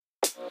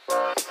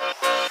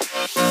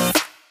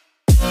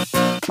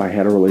I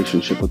had a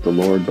relationship with the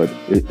Lord, but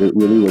it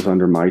really was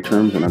under my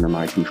terms and under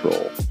my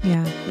control.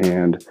 Yeah.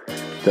 And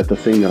that the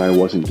thing that I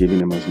wasn't giving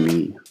him was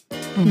me.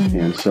 Mm-hmm.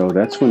 And so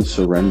that's when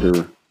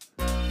surrender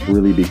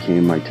really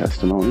became my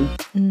testimony.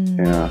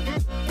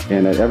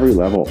 And at every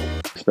level,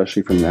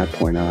 especially from that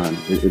point on,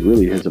 it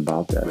really is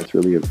about that. It's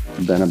really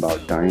been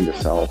about dying to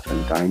self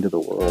and dying to the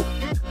world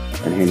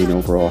and handing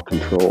over all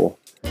control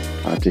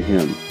to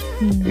him.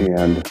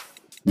 And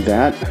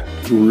that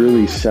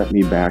really set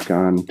me back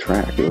on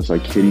track. It was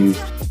like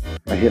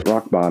I hit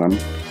rock bottom,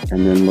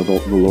 and then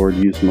the Lord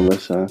used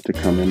Melissa to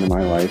come into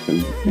my life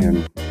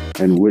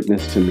and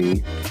witness to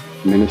me,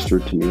 minister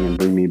to me, and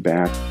bring me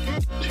back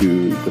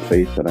to the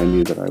faith that I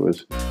knew that I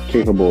was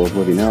capable of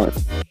living out.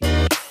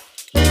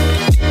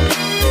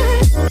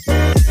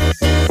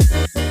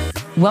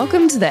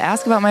 Welcome to the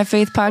Ask About My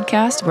Faith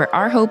podcast, where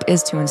our hope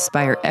is to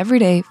inspire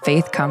everyday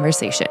faith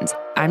conversations.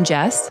 I'm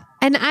Jess.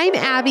 And I'm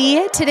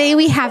Abby. Today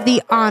we have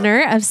the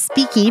honor of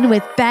speaking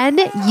with Ben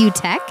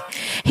Utecht.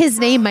 His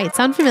name might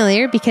sound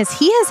familiar because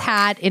he has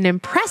had an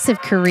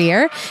impressive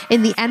career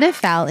in the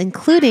NFL,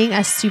 including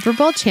a Super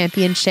Bowl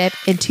championship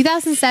in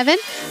 2007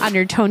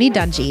 under Tony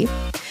Dungy.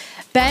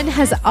 Ben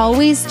has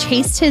always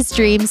chased his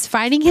dreams,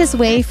 finding his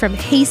way from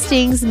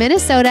Hastings,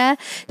 Minnesota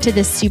to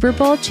the Super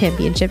Bowl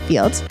championship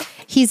field.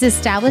 He's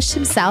established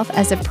himself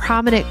as a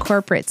prominent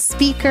corporate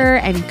speaker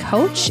and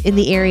coach in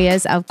the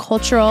areas of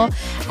cultural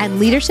and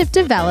leadership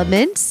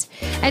development.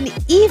 And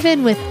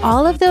even with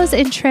all of those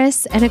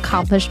interests and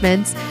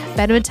accomplishments,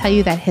 Ben would tell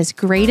you that his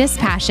greatest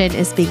passion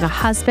is being a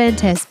husband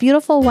to his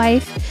beautiful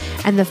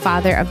wife and the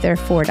father of their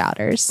 4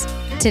 daughters.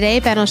 Today,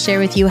 Ben will share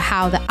with you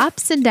how the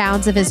ups and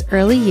downs of his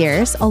early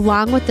years,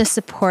 along with the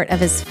support of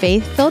his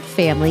faith-filled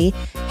family,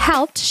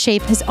 helped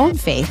shape his own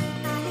faith.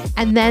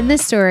 And then the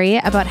story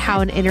about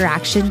how an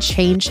interaction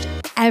changed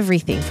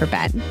everything for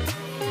Ben.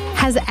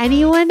 Has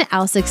anyone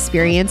else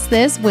experienced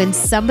this when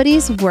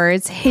somebody's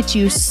words hit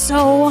you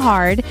so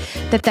hard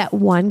that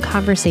one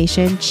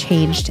conversation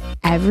changed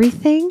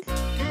everything?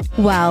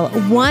 Well,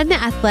 one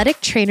athletic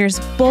trainer's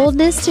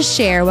boldness to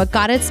share what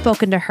God had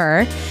spoken to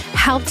her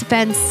helped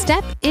Ben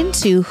step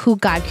into who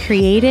God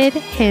created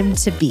him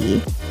to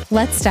be.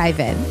 Let's dive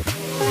in.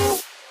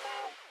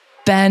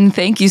 Ben,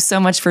 thank you so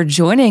much for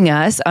joining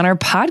us on our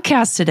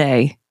podcast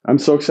today. I'm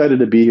so excited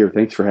to be here.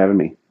 Thanks for having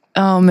me.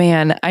 Oh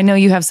man, I know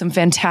you have some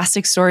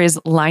fantastic stories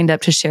lined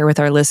up to share with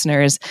our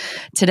listeners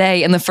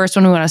today. And the first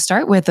one we want to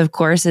start with, of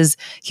course, is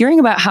hearing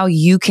about how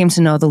you came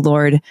to know the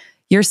Lord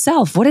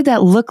yourself. What did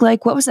that look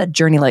like? What was that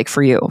journey like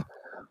for you?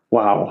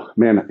 Wow,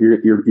 man,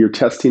 you're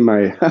testing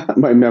my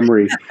my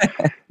memory.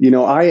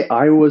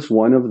 I was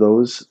one of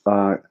those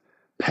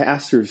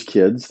pastor's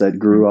kids that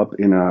grew up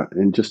in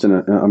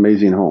an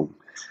amazing home.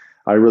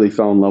 I really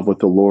fell in love with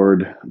the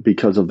Lord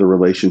because of the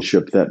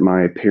relationship that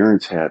my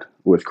parents had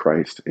with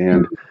Christ.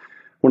 And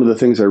one of the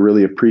things I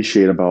really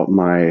appreciate about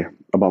my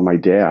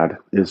dad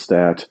is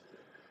that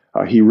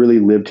he really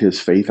lived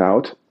his faith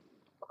out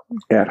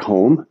at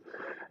home.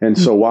 And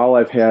so while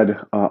I've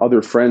had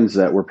other friends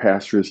that were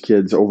pastors'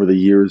 kids over the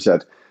years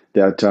that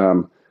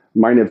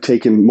might have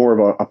taken more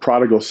of a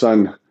prodigal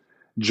son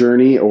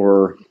journey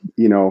or,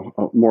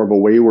 more of a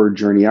wayward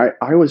journey,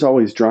 I was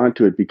always drawn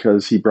to it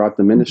because he brought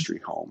the ministry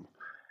home.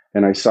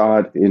 And I saw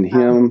it in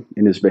him,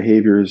 in his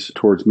behaviors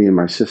towards me and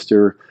my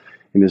sister,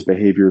 in his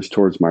behaviors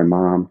towards my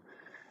mom.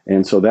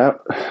 And so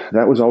that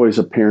was always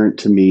apparent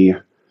to me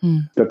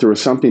that there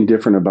was something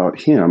different about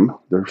him.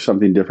 There was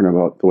something different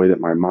about the way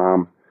that my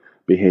mom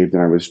behaved,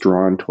 and I was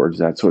drawn towards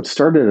that. So it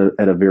started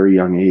at a very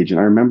young age. And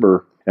I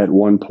remember at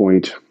one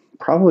point,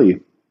 probably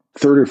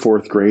 3rd or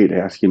 4th grade,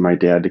 asking my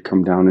dad to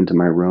come down into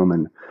my room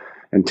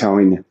and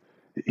telling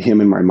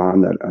him and my mom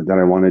that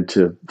I wanted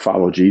to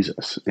follow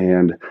Jesus.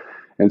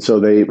 And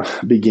so they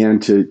began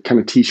to kind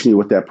of teach me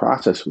what that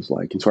process was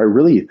like. And so I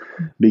really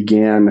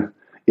began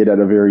it at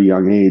a very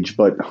young age,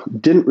 but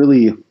didn't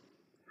really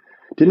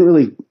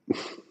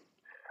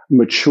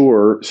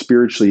mature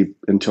spiritually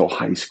until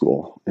high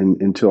school, and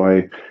until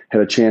I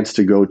had a chance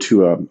to go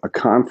to a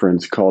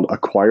conference called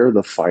Acquire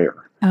the Fire.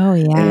 Oh,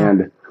 yeah.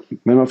 And I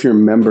don't know if you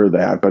remember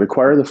that, but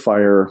Acquire the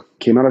Fire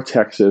came out of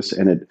Texas,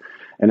 and it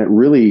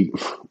really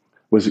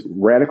was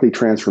radically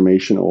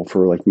transformational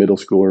for like middle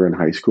schooler and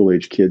high school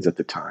age kids at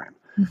the time.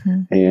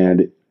 Mm-hmm.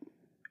 And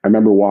I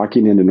remember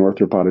walking into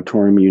Northrop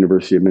Auditorium,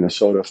 University of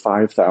Minnesota,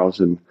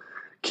 5,000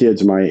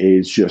 kids my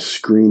age just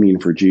screaming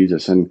for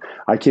Jesus. And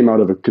I came out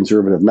of a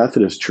conservative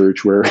Methodist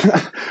church where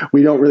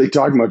we don't really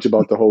talk much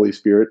about the Holy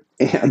Spirit.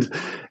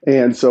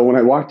 And so when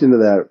I walked into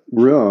that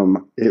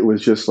room, it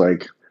was just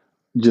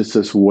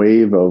this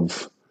wave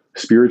of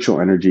spiritual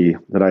energy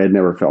that I had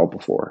never felt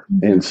before.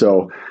 Mm-hmm. And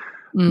so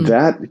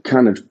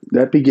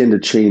that began to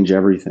change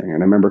everything. And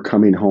I remember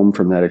coming home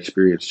from that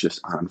experience just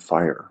on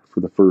fire for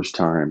the first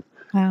time.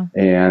 Wow.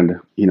 And,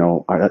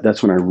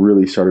 that's when I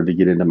really started to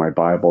get into my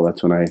Bible.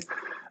 That's when I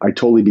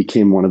totally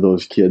became one of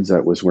those kids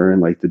that was wearing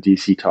like the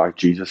DC Talk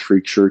Jesus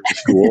Freak shirt to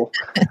school,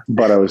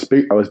 but I was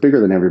bigger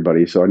than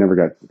everybody. So I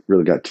never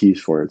really got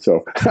teased for it.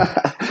 So,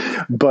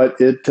 but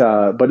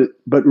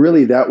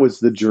really that was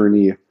the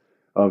journey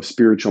of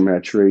spiritual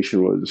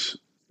maturation was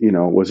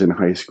in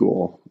high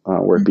school,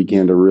 where it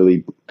began to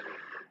really,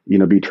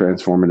 be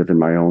transformative in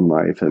my own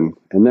life. And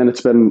then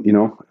it's been,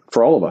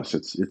 for all of us,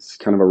 it's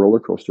kind of a roller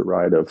coaster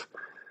ride of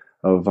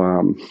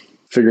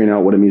figuring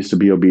out what it means to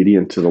be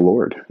obedient to the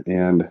Lord.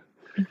 And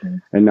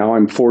now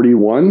I'm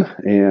 41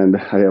 and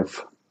I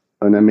have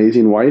an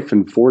amazing wife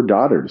and 4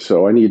 daughters.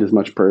 So I need as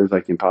much prayer as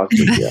I can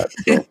possibly get.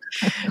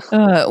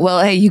 So.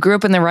 Well, hey, you grew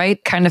up in the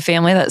right kind of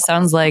family. That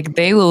sounds like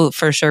they will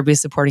for sure be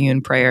supporting you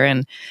in prayer.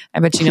 And I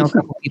bet you know a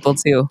couple people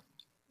too.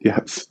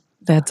 Yes.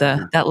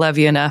 That love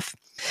you enough.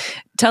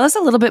 Tell us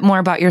a little bit more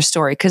about your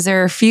story, because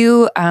there are a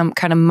few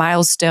kind of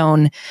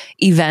milestone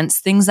events,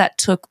 things that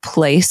took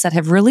place that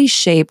have really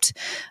shaped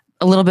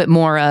a little bit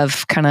more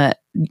of kind of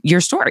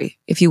your story,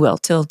 if you will,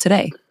 till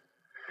today.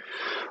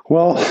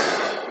 Well,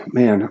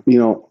 man,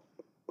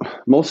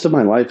 most of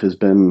my life has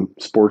been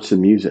sports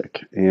and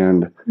music,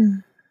 and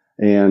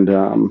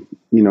I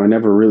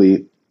never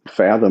really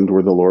fathomed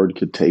where the Lord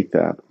could take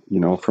that,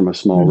 from a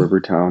small river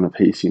town of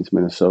Hastings,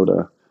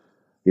 Minnesota,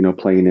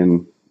 playing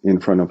in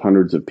front of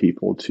hundreds of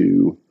people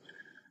to,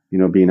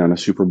 being on a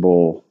Super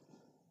Bowl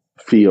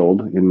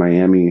field in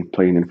Miami,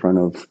 playing in front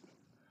of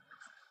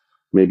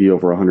maybe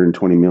over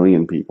 120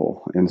 million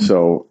people. And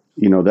so,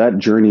 that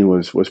journey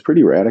was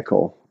pretty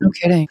radical. No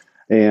kidding.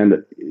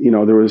 And,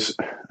 there was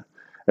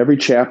every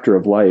chapter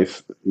of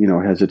life,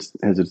 has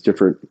its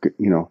different,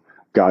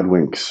 God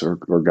winks or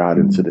God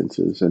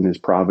incidences, and his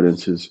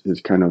providence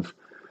is kind of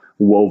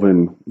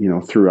woven,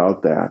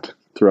 throughout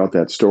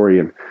that story.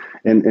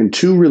 And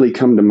 2 really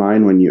come to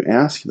mind when you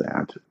ask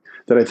that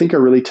I think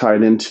are really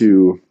tied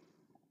into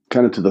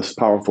kind of to this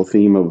powerful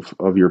theme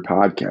of your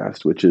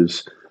podcast, which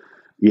is,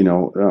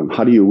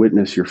 how do you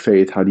witness your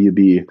faith? How do you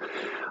be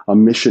a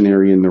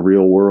missionary in the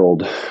real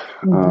world,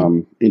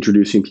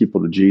 introducing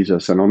people to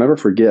Jesus? And I'll never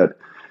forget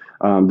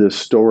this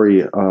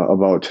story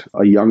about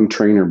a young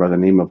trainer by the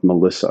name of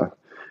Melissa.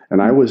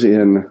 And I was at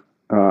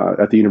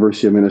the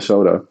University of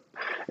Minnesota,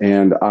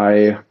 and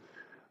I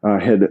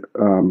had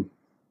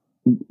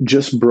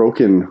just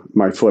broken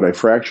my foot. I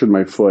fractured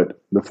my foot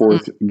the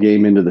 4th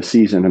game into the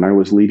season, and I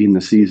was leading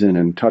the season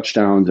in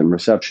touchdowns and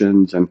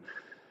receptions, and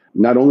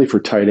not only for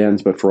tight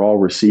ends, but for all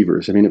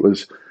receivers. I mean,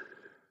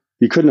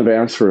 you couldn't have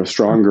asked for a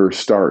stronger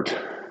start.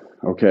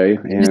 Okay.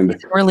 And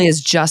it really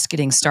is just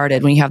getting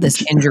started when you have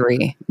this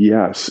injury.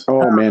 Yes.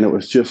 Oh man, it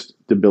was just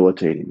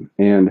debilitating.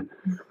 And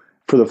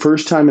for the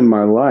first time in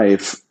my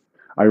life,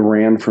 I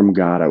ran from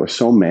God. I was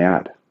so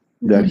mad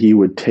that he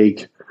would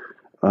take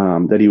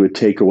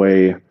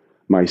away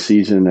my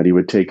season, that he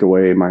would take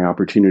away my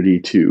opportunity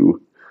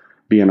to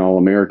be an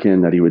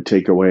All-American, that he would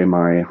take away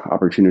my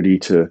opportunity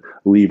to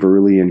leave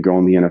early and go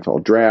in the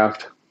NFL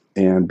draft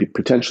and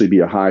potentially be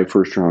a high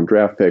first-round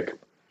draft pick.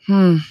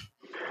 And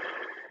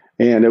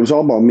it was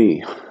all about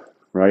me,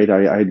 right?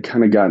 I'd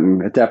kind of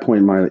gotten, at that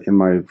point in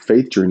my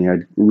faith journey,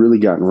 I'd really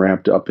gotten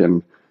wrapped up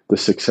in the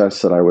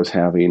success that I was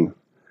having,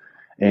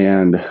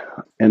 and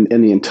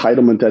the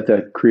entitlement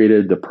that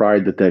created, the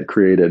pride that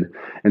created.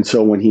 And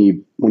so when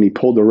he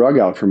pulled the rug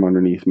out from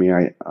underneath me,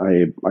 I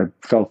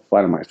fell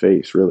flat on my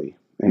face, really.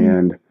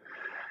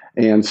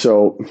 And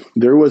so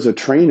there was a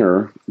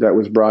trainer that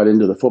was brought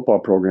into the football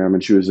program,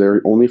 and she was there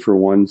only for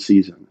 1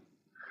 season.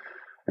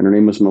 And her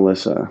name was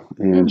Melissa,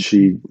 and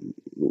she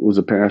was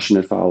a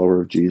passionate follower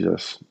of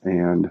Jesus.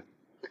 And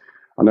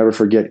I'll never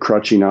forget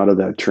crutching out of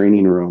that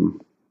training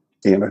room,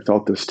 and I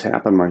felt this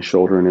tap on my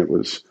shoulder, and it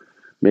was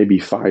maybe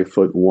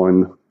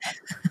 5'1",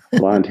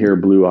 blonde hair,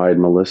 blue-eyed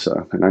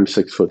Melissa, and I'm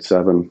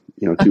 6'7",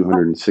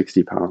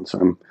 260 pounds.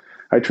 So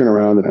I turn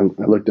around and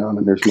I look down,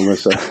 and there's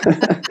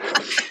Melissa.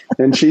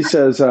 And she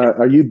says,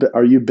 are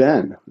you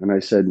Ben? And I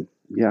said,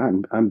 yeah,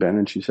 I'm Ben.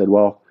 And she said,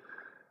 well,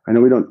 I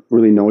know we don't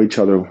really know each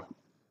other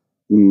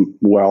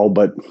well,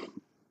 but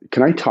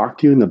can I talk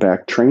to you in the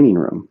back training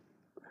room?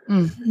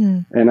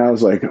 And I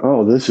was like,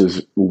 oh, this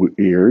is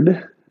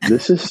weird.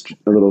 This is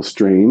a little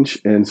strange.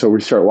 And so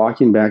we start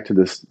walking back to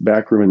this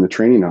back room in the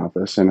training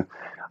office. And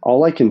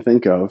all I can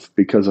think of,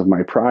 because of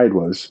my pride,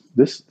 was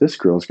this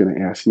girl's going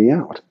to ask me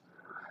out.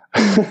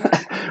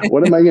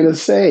 What am I going to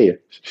say?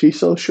 She's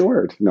so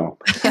short. No,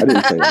 I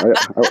didn't say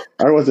that.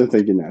 I wasn't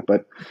thinking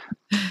that,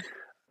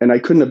 and I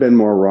couldn't have been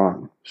more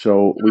wrong.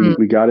 So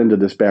we got into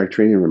this back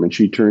training room, and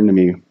she turned to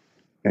me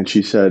and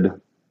she said,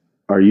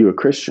 are you a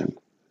Christian?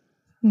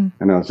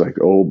 And I was like,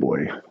 oh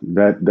boy,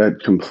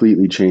 that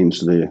completely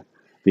changed the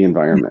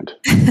environment.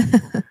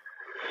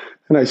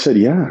 And I said,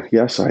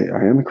 yes, I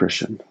am a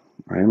Christian.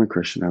 I am a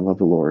Christian. I love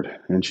the Lord.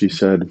 And she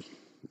said,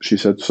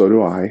 so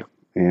do I.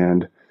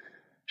 And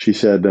she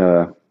said,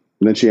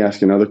 then she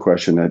asked another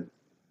question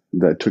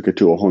that took it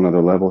to a whole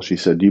nother level. She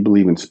said, do you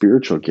believe in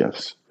spiritual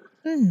gifts?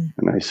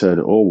 And I said,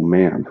 oh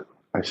man.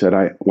 I said,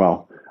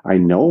 I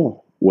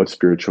know what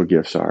spiritual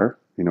gifts are.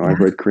 I've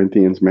read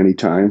Corinthians many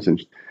times.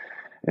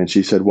 And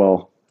she said,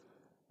 well,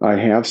 I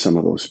have some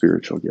of those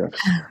spiritual gifts.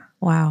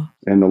 Wow.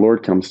 And the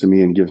Lord comes to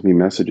me and gives me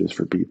messages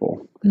for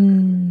people.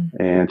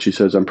 And she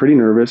says, I'm pretty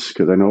nervous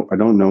because I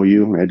don't know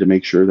you. I had to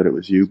make sure that it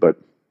was you, but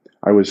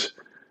I was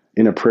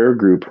in a prayer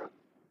group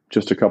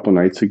just a couple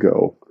nights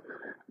ago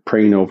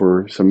praying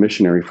over some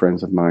missionary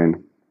friends of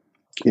mine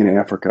in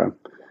Africa.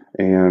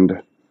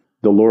 And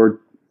the Lord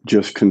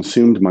just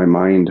consumed my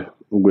mind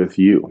with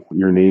you.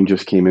 Your name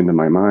just came into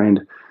my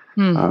mind.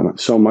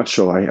 So much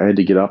so I had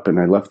to get up and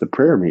I left the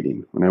prayer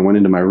meeting. And I went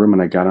into my room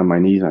and I got on my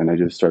knees and I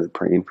just started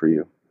praying for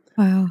you.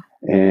 Wow.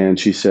 And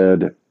she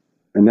said,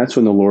 and that's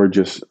when the Lord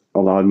just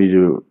allowed me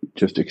to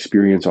just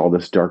experience all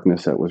this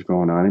darkness that was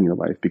going on in your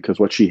life. Because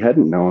what she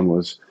hadn't known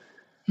was,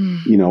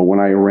 when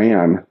I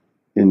ran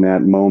in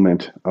that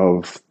moment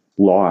of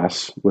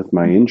loss with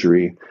my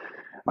injury,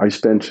 I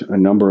spent a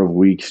number of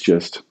weeks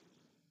just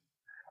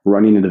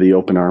running into the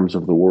open arms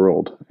of the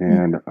world.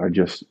 And I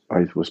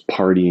was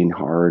partying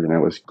hard, and I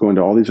was going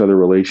to all these other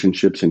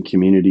relationships and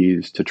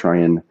communities to try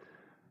and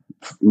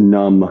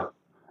numb,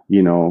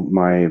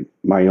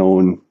 my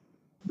own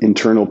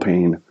internal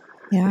pain.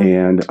 Yeah.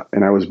 And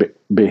I was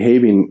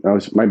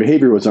my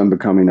behavior was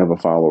unbecoming of a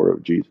follower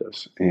of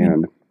Jesus.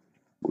 And,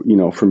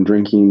 from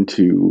drinking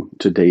to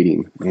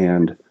dating.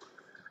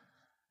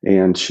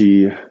 And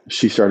she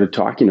started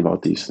talking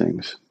about these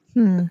things.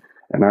 And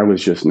I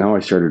was now I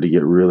started to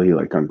get really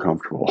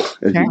uncomfortable,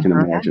 as you can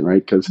imagine,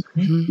 right? Because,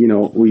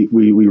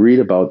 we read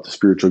about the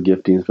spiritual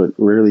giftings, but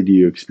rarely do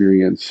you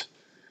experience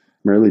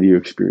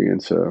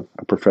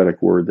a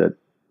prophetic word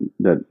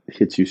that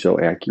hits you so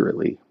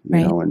accurately, you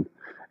know,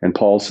 and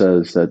Paul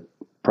says that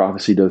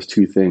prophecy does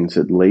two things.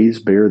 It lays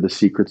bare the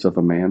secrets of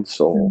a man's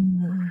soul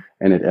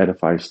and it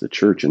edifies the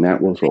church. And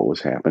that was what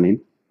was happening.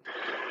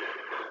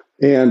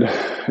 And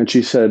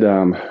she said,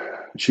 I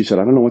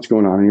don't know what's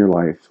going on in your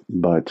life,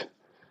 but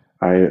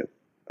I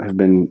have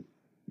been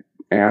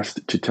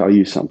asked to tell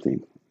you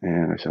something.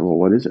 And I said, well,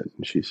 what is it?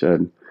 And she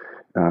said,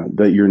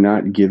 that you're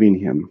not giving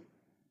him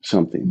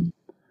something.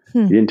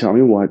 He didn't tell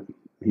me what.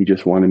 He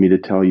just wanted me to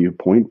tell you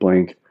point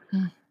blank,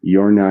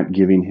 you're not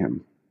giving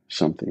him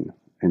something.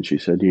 And she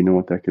said, do you know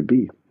what that could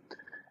be?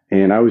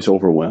 And I was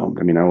overwhelmed.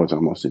 I mean, I was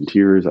almost in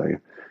tears. I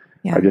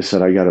just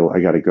said, I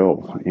gotta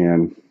go.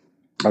 And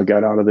I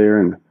got out of there,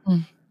 and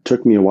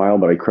took me a while,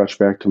 but I crushed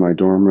back to my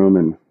dorm room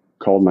and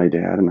called my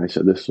dad. And I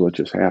said, this is what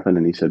just happened.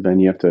 And he said, Ben,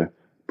 you have to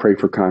pray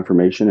for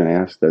confirmation and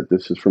ask that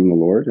this is from the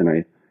Lord. And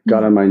I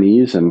got on my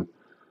knees and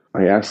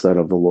I asked that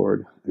of the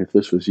Lord. If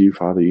this was you,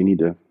 Father, you need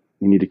to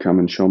come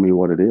and show me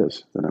what it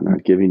is that I'm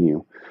not giving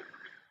you.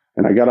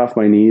 And I got off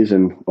my knees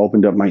and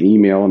opened up my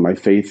email, and my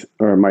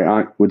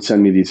aunt would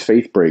send me these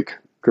faith break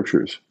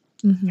scriptures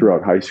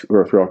throughout high school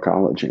or throughout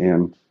college.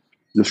 And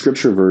the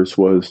scripture verse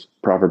was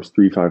Proverbs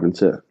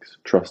 3:5-6.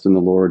 Trust in the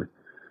Lord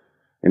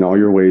in all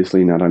your ways,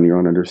 lean not on your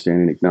own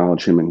understanding,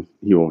 acknowledge him, and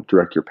he will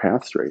direct your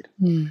path straight.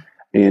 And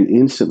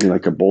instantly,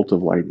 like a bolt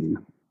of lightning,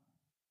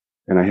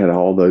 and I had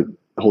all the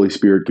Holy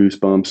Spirit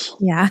goosebumps.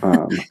 Yeah.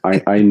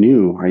 I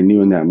knew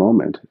in that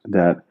moment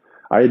that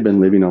I had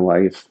been living a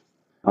life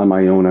on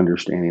my own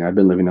understanding. I've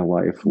been living a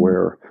life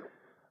where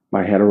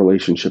I had a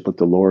relationship with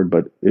the Lord,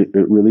 but it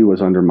really was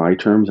under my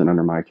terms and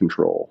under my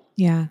control.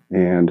 Yeah.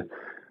 And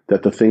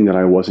that the thing that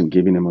I wasn't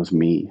giving him was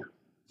me.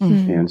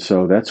 And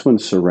so that's when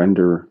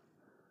surrender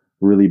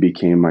really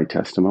became my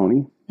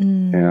testimony.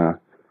 And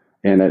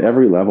at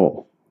every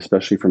level,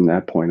 especially from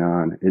that point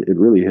on, it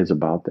really is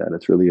about that.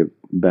 It's really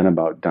been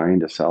about dying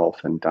to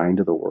self and dying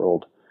to the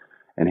world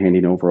and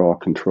handing over all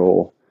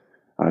control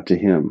to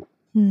him.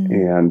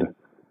 And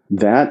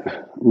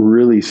that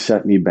really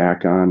set me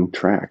back on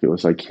track. It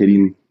was like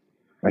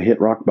I hit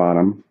rock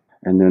bottom,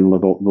 and then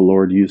the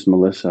Lord used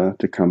Melissa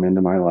to come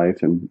into my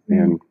life and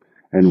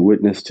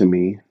witness to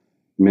me,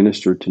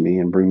 minister to me,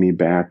 and bring me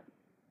back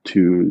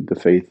to the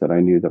faith that I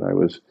knew that I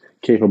was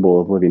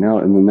capable of living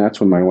out. And then that's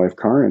when my wife,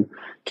 Karen,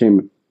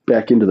 came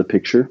back into the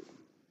picture.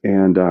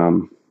 And,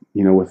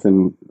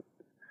 within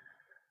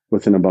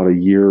about a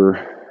year,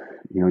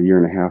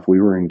 year and a half, we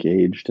were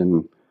engaged,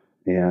 and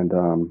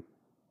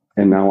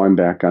now I'm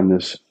back on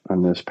this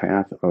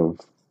path of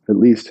at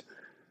least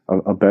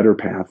a better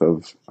path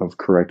of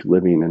correct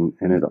living.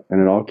 And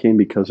it all came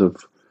because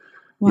of,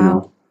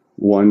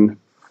 one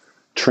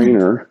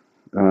trainer,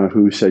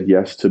 who said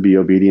yes to be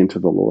obedient to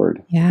the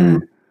Lord. Yeah.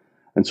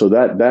 And so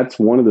that's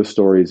one of the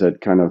stories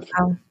that kind of,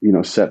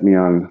 set me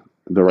on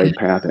the right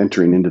path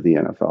entering into the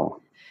NFL.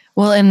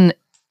 Well, and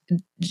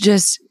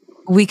just,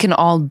 we can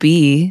all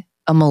be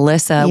a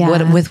Melissa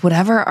with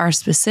whatever our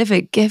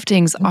specific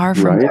giftings are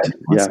from right. God.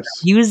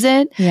 Yes. Use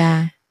it.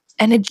 Yeah.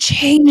 And it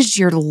changed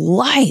your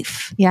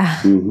life.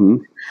 Yeah.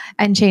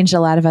 And changed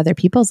a lot of other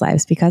people's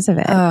lives because of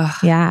it.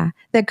 Yeah.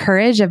 The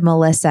courage of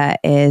Melissa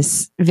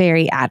is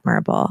very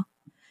admirable.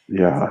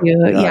 Yeah.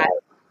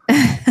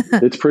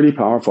 It's pretty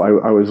powerful.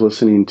 I was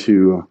listening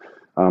to,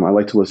 I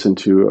like to listen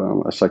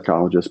to a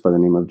psychologist by the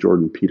name of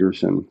Jordan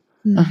Peterson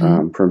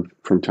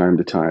from time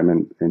to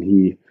time. And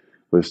he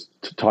was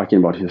talking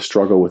about his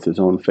struggle with his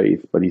own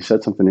faith. But he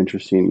said something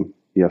interesting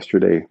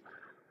yesterday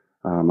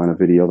on a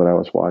video that I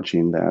was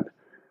watching, that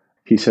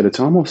he said, it's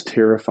almost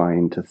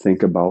terrifying to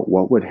think about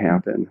what would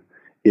happen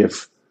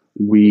if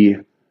we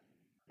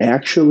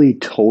actually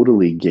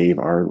totally gave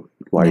our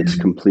lives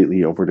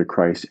completely over to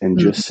Christ and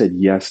just said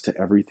yes to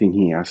everything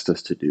he asked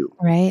us to do.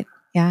 Right.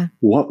 Yeah.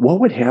 what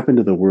would happen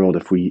to the world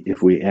if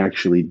we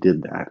actually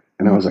did that?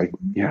 And I was like,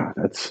 yeah,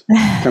 that's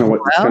kind of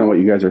what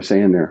you guys are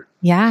saying there.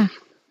 Yeah,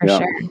 for Yeah.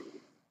 sure.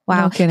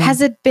 Wow. No kidding.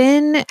 Has it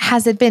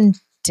been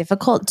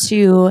difficult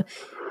to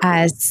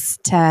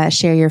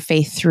share your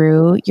faith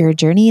through your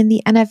journey in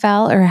the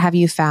NFL, or have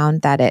you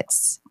found that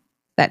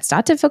that's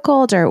not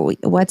difficult, or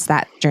what's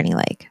that journey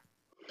like?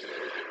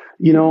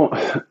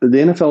 The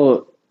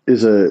NFL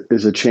is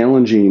a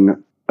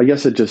challenging, I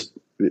guess it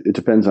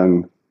depends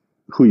on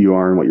who you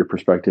are and what your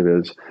perspective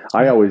is.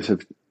 I always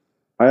have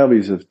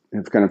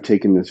kind of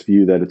taken this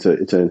view that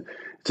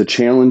it's a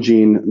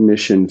challenging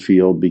mission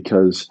field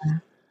because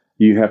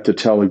you have to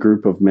tell a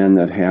group of men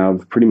that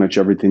have pretty much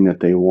everything that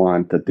they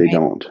want that they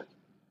don't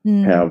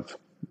have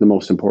the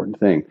most important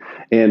thing.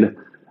 And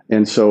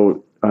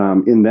so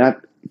in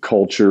that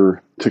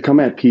culture, to come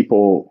at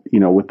people,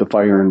 with the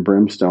fire and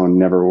brimstone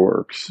never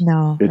works.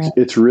 No,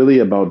 it's really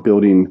about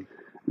building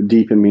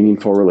deep and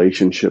meaningful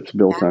relationships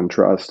built on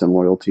trust and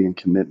loyalty and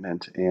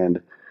commitment and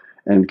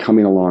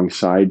coming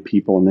alongside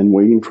people and then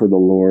waiting for the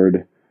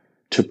Lord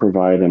to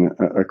provide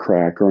a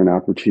crack or an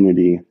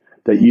opportunity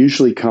that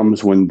usually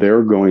comes when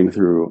they're going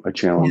through a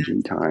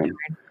challenging time.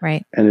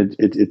 Right. And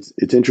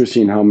it's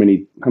interesting how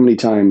many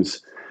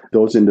times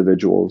those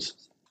individuals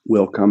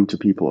will come to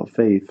people of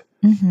faith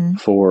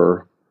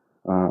for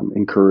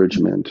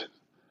encouragement.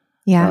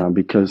 Yeah.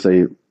 Because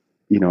they,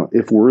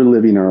 if we're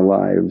living our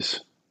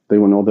lives, they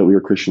will know that we are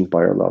Christians by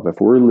our love.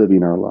 If we're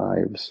living our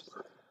lives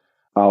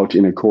out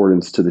in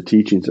accordance to the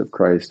teachings of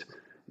Christ,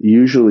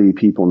 usually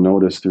people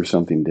notice there's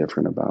something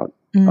different about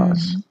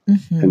us.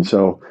 And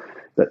so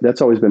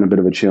that's always been a bit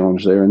of a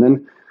challenge there. And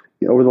then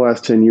over the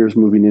last 10 years,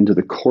 moving into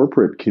the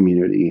corporate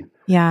community,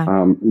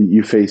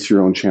 you face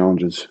your own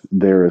challenges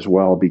there as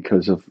well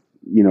because of,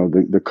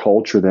 the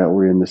culture that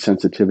we're in, the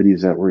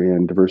sensitivities that we're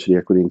in, diversity,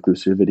 equity,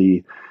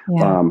 inclusivity,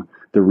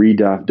 the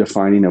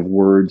redefining of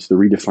words, the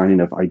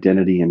redefining of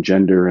identity and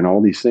gender and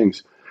all these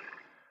things.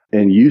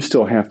 And you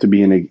still have to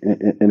be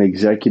an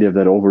executive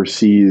that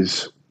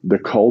oversees the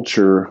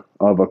culture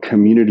of a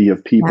community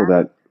of people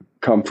that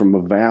come from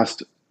a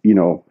vast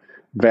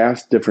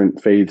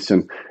different faiths.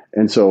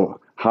 And so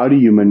how do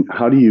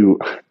you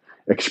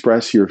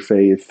express your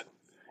faith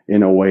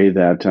in a way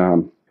that,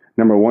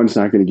 number one, is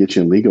not going to get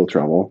you in legal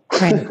trouble,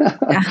 Right.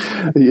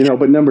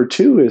 but number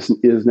two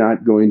is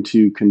not going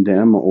to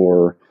condemn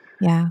or,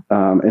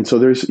 and so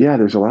there's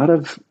a lot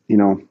of,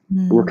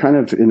 we're kind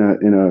of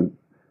in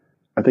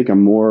I think a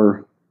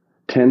more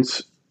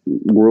tense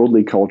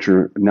worldly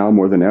culture now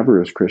more than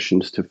ever as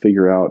Christians to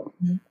figure out.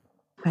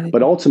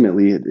 But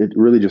ultimately it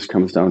really just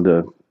comes down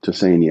to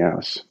saying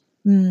yes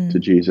to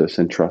Jesus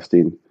and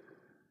trusting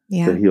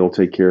that he'll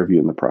take care of you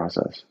in the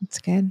process. That's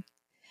good.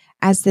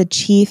 As the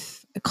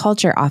chief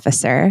culture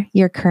officer,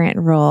 your current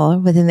role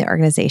within the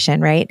organization,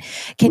 right?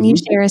 Can you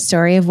share a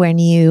story of when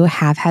you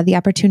have had the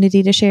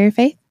opportunity to share your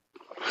faith?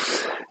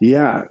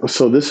 Yeah.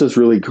 So this is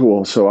really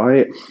cool.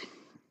 So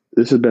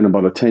this has been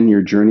about a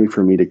 10-year journey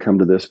for me to come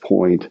to this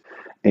point.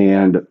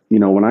 And,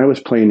 when I was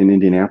playing in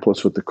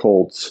Indianapolis with the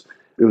Colts,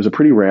 it was a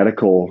pretty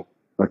radical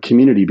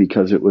community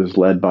because it was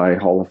led by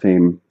Hall of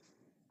Fame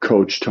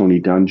coach Tony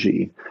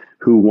Dungy,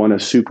 who won a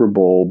Super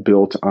Bowl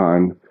built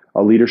on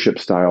a leadership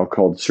style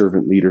called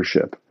servant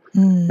leadership.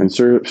 And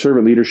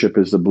servant leadership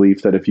is the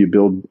belief that if you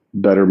build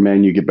better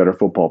men, you get better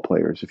football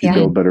players. If you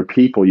build better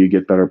people, you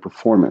get better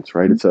performance,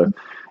 right? It's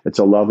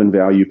a love and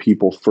value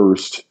people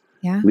first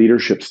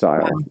leadership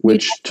style,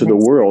 which to the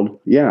world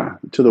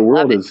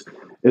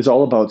is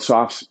all about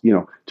soft,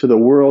 to the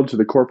world, to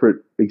the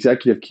corporate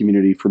executive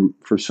community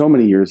for so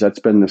many years, that's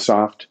been the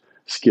soft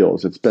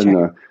skills. It's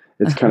been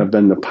kind of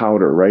been the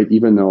powder, right?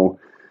 Even though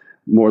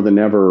more than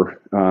ever,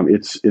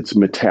 it's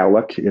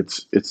metallic.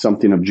 It's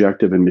something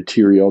objective and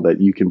material that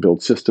you can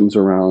build systems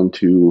around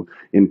to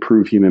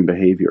improve human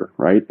behavior,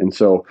 right? And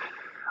so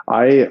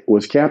I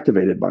was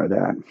captivated by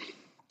that.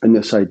 And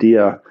this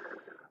idea,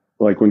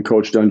 like when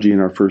Coach Dungy in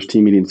our first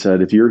team meeting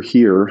said, if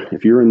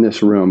you're in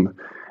this room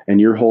and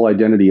your whole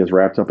identity is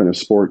wrapped up in a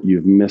sport,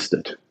 you've missed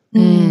it.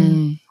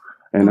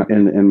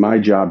 And my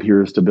job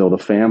here is to build a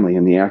family.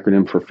 And the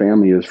acronym for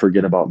family is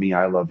forget about me,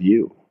 I love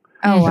you.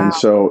 Oh, wow. And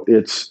so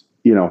it's,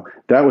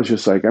 that was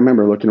just like, I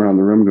remember looking around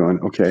the room going,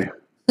 okay,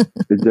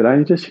 did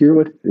I just hear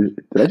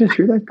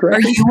that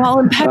correct? Are you all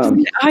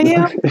impacted?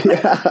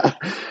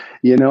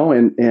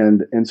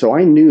 And so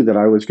I knew that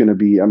I was going to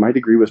be, my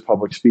degree was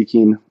public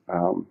speaking.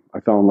 I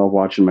fell in love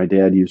watching my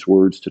dad use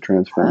words to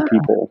transform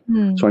people.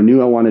 So I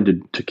knew I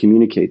wanted to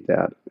communicate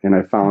that. And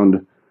I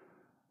found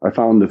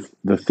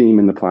the theme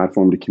and the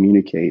platform to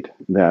communicate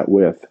that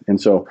with. And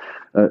so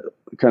kind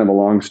of a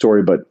long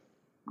story, but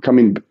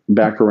coming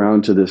back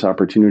around to this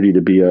opportunity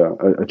to be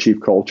a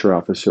chief culture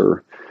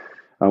officer,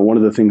 one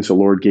of the things the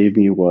Lord gave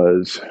me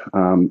was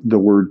the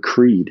word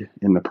creed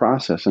in the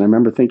process. And I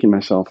remember thinking to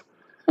myself,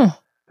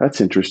 that's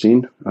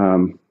interesting.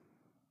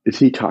 Is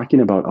he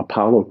talking about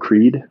Apollo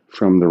Creed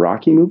from the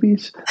Rocky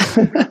movies?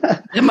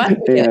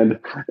 and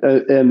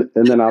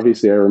then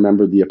obviously I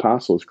remembered the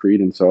Apostles' Creed.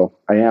 And so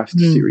I asked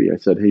Siri, I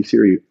said, hey,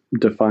 Siri,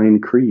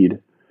 define creed.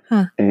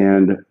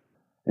 And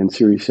And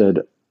Siri said,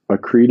 a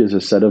creed is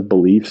a set of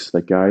beliefs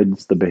that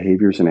guides the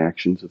behaviors and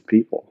actions of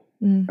people.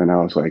 And I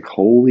was like,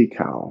 holy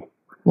cow.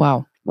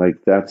 Wow. Like,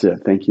 that's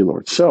it. Thank you,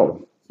 Lord.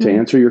 So to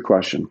answer your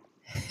question,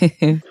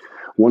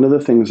 one of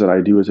the things that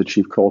I do as a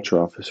chief culture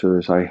officer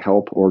is I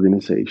help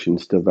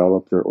organizations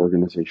develop their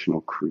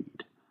organizational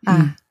creed.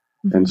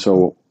 And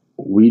so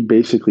we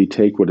basically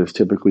take what is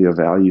typically a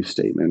value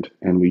statement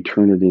and we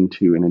turn it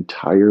into an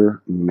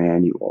entire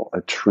manual,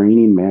 a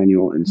training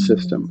manual and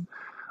system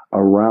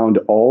around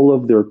all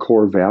of their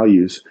core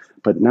values,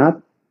 but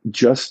not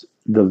just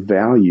the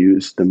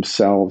values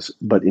themselves,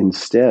 but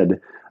instead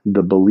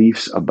the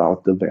beliefs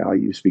about the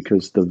values,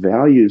 because the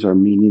values are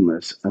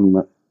meaningless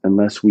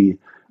unless we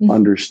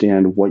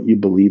understand what you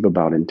believe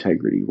about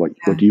integrity, what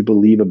do you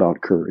believe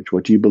about courage,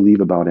 what do you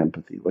believe about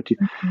empathy,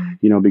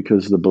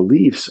 because the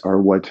beliefs are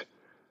what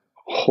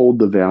hold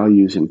the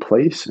values in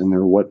place, and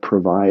they're what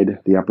provide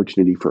the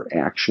opportunity for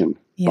action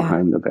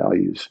behind the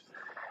values.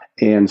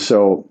 And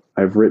so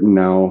I've written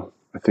now,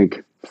 I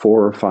think,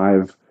 4 or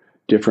 5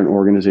 different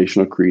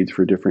organizational creeds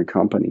for different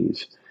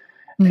companies.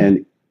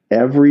 And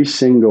every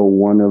single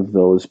one of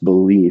those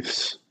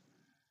beliefs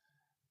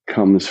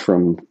comes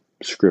from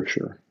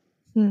Scripture,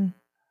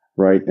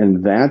 right?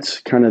 And that's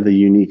kind of the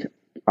unique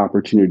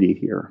opportunity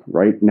here,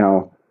 right?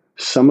 Now,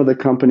 some of the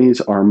companies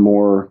are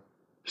more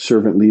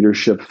servant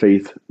leadership,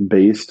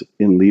 faith-based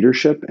in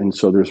leadership. And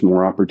so there's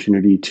more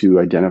opportunity to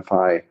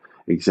identify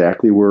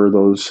exactly where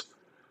those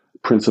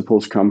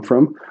principles come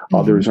from.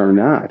 Others are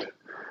not.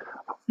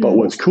 But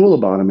what's cool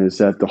about them is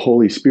that the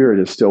Holy Spirit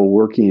is still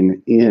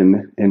working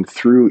in and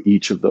through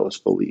each of those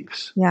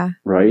beliefs.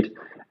 Right.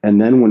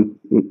 And then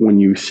when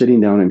you're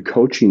sitting down and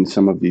coaching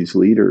some of these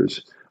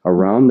leaders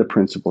around the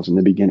principles, and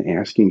they begin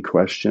asking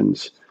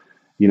questions,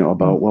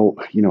 about,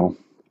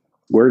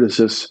 where does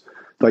this,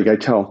 like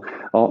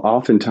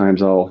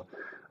oftentimes I'll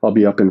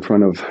be up in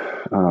front of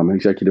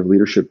executive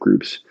leadership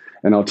groups,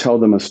 and I'll tell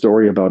them a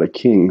story about a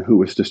king who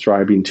was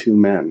describing 2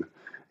 men.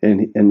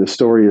 And the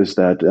story is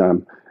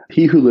that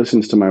he who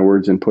listens to my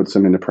words and puts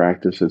them into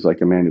practice is like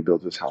a man who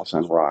builds his house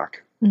on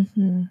rock.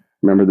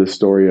 Remember this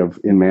story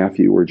in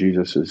Matthew where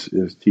Jesus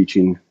is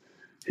teaching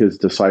his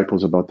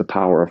disciples about the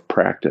power of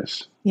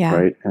practice,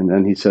 right? And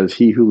then he says,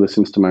 he who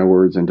listens to my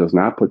words and does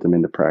not put them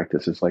into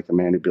practice is like a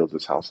man who builds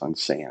his house on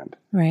sand.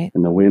 Right.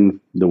 And the wind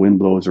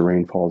blows, the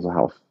rain falls,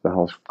 the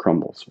house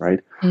crumbles,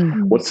 right?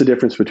 What's the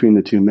difference between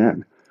the 2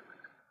 men?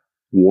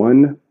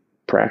 One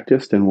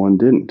practiced and one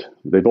didn't.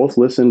 They both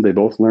listened, they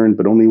both learned,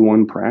 but only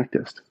one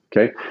practiced.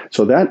 Okay.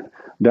 So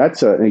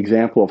that's an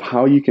example of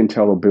how you can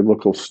tell a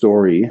biblical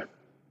story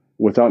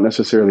without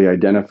necessarily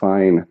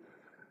identifying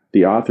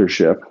the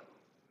authorship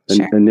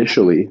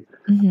initially,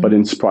 but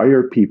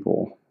inspire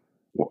people.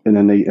 And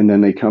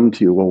then they come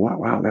to you, well,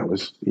 wow,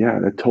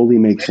 that totally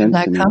makes sense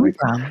to me.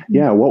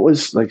 Like, what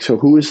was like, so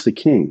who is the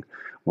king?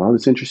 Well,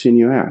 it's interesting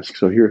you ask.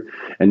 So here,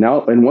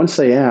 and once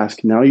they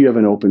ask, now you have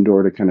an open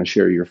door to kind of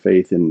share your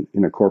faith in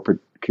a corporate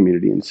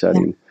community and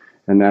setting.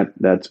 And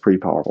that's pretty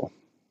powerful.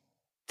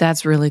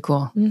 That's really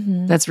cool.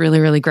 That's really,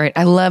 really great.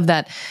 I love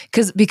that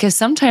because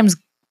sometimes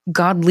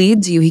God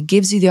leads you, he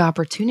gives you the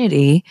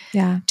opportunity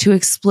to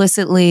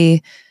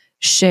explicitly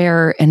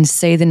share and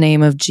say the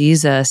name of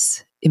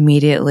Jesus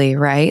immediately,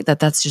 right?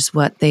 That's just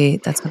what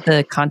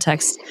the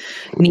context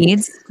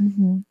needs.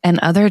 And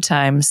other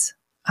times,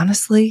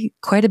 honestly,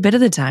 quite a bit of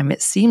the time,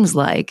 it seems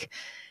like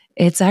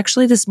it's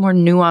actually this more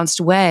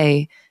nuanced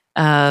way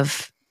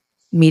of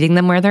meeting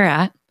them where they're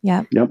at.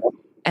 Yep.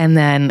 And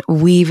then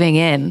weaving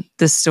in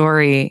the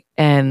story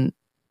and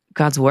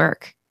God's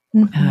work.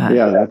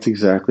 Yeah, that's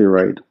exactly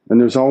right.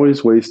 And there's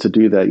always ways to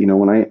do that.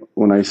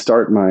 When I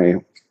start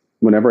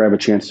whenever I have a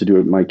chance to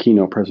do my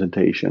keynote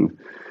presentation,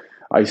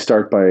 I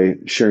start by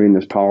sharing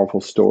this powerful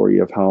story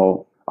of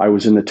how I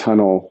was in the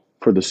tunnel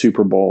for the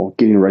Super Bowl,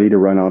 getting ready to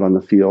run out on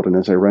the field. And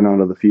as I run out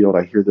of the field,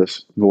 I hear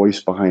this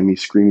voice behind me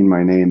screaming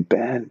my name,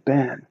 Ben,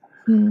 Ben.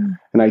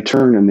 And I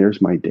turn, and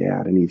there's my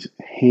dad, and he's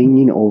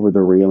hanging over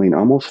the railing,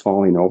 almost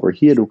falling over.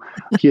 He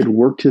had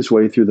worked his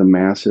way through the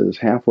masses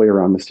halfway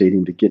around the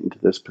stadium to get into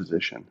this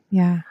position.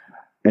 Yeah.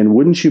 And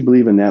wouldn't you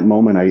believe, in that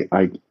moment,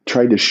 I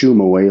tried to shoo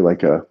him away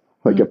like a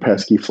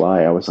pesky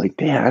fly. I was like,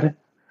 Dad,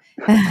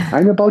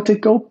 I'm about to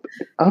go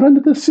out onto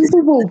the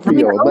Super Bowl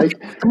field. Like,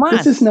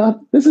 this is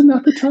not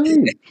the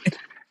time.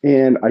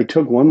 And I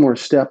took one more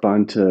step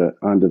onto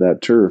that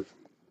turf.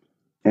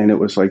 And it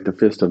was like the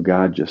fist of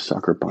God just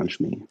sucker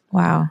punched me.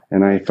 Wow.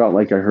 And I felt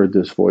like I heard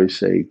this voice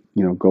say,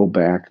 go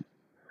back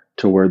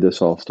to where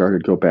this all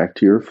started. Go back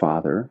to your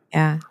father.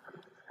 Yeah.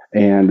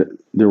 And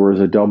there was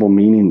a double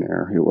meaning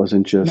there. It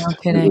wasn't just,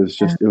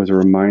 it was a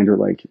reminder,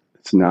 like,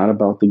 it's not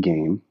about the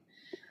game.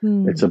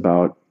 It's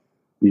about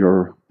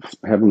your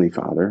heavenly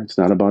father. It's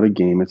not about a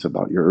game. It's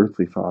about your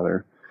earthly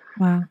father.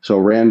 Wow. So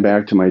ran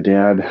back to my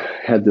dad,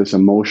 had this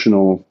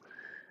emotional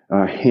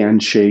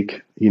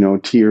handshake,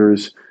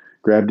 tears,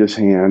 grabbed his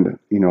hand.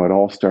 It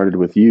all started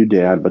with you,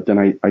 Dad. But then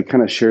I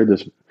kind of shared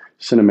this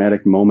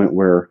cinematic moment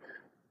where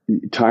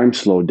time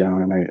slowed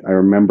down. And I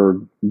remember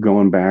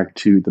going back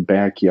to the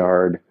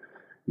backyard,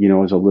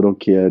 as a little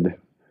kid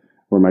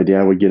where my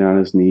dad would get on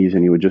his knees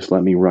and he would just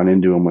let me run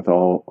into him with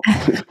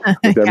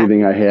with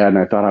everything I had. And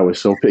I thought I was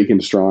so big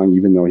and strong,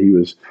 even though he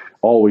was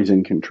always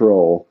in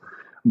control.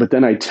 But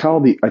then I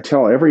tell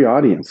every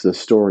audience this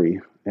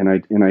story,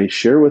 and I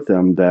share with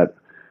them that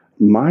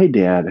my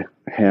dad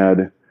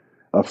had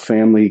a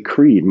family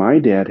creed. My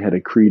dad had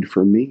a creed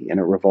for me, and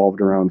it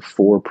revolved around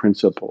 4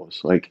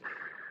 principles, like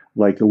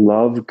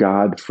love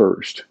God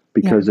first,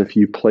 because if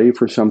you play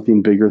for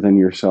something bigger than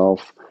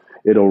yourself,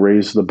 it'll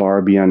raise the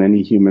bar beyond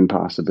any human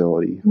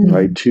possibility,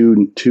 right?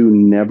 2,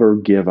 never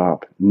give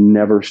up,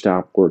 never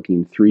stop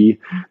working. 3,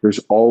 there's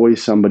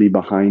always somebody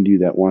behind you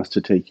that wants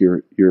to take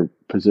your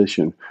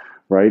position,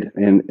 right?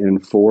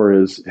 And 4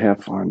 is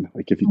have fun.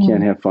 Like if you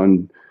can't have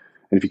fun,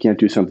 and if you can't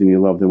do something you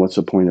love, then what's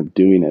the point of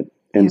doing it?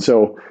 And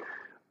so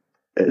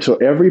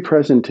every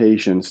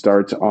presentation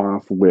starts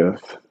off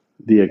with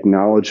the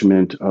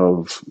acknowledgement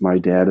of my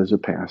dad as a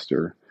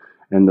pastor,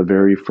 and the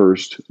very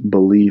first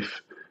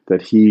belief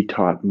that he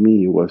taught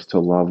me was to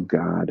love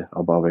God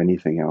above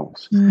anything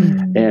else.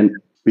 And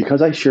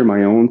because I share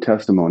my own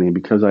testimony, and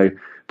because I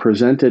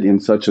present it in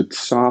such a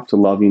soft,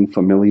 loving,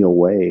 familial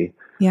way,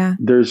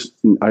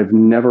 I've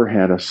never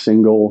had a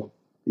single,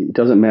 it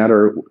doesn't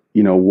matter,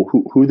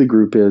 who the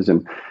group is.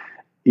 And,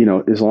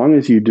 as long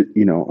as you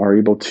are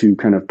able to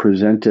kind of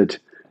present it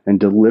and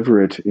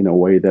deliver it in a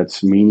way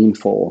that's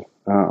meaningful,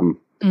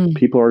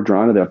 people are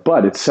drawn to that.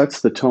 But it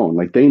sets the tone.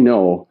 Like they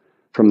know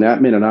from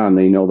that minute on,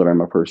 they know that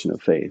I'm a person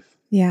of faith.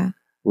 Yeah.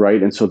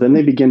 Right. And so then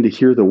they begin to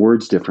hear the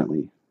words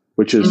differently,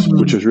 which is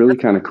really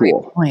kind of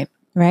cool. Great point.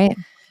 Right.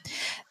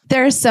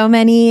 There's so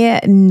many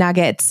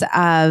nuggets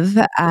of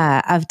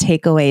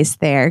takeaways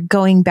there.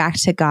 Going back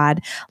to God,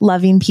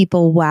 loving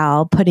people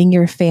well, putting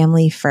your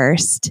family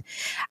first.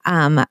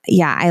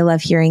 I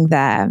love hearing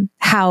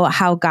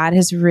how God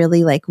has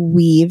really like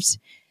weaved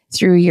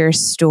through your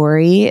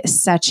story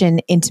such an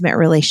intimate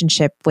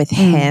relationship with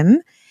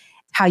Him.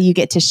 How you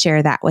get to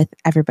share that with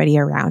everybody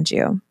around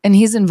you. And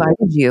He's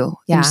invited you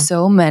in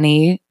so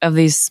many of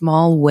these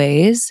small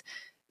ways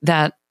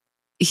that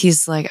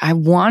He's like, I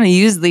want to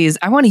use these.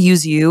 I want to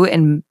use you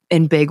in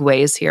big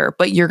ways here,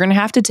 but you're going to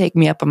have to take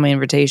me up on my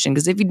invitation.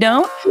 Because if you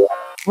don't,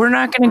 we're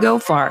not going to go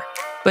far.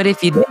 But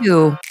if you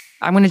do,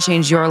 I'm going to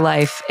change your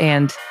life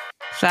and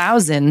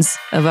thousands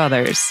of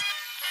others.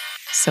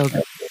 So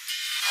good.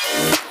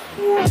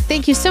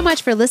 Thank you so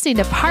much for listening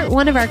to part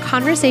 1 of our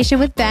conversation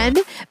with Ben.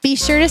 Be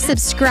sure to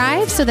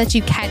subscribe so that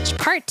you catch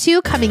part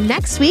 2 coming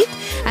next week,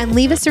 and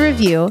leave us a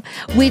review.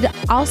 We'd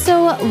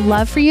also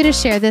love for you to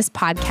share this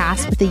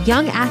podcast with a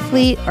young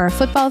athlete or a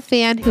football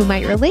fan who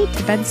might relate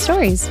to Ben's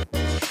stories.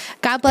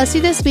 God bless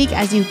you this week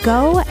as you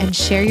go and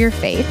share your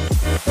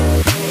faith.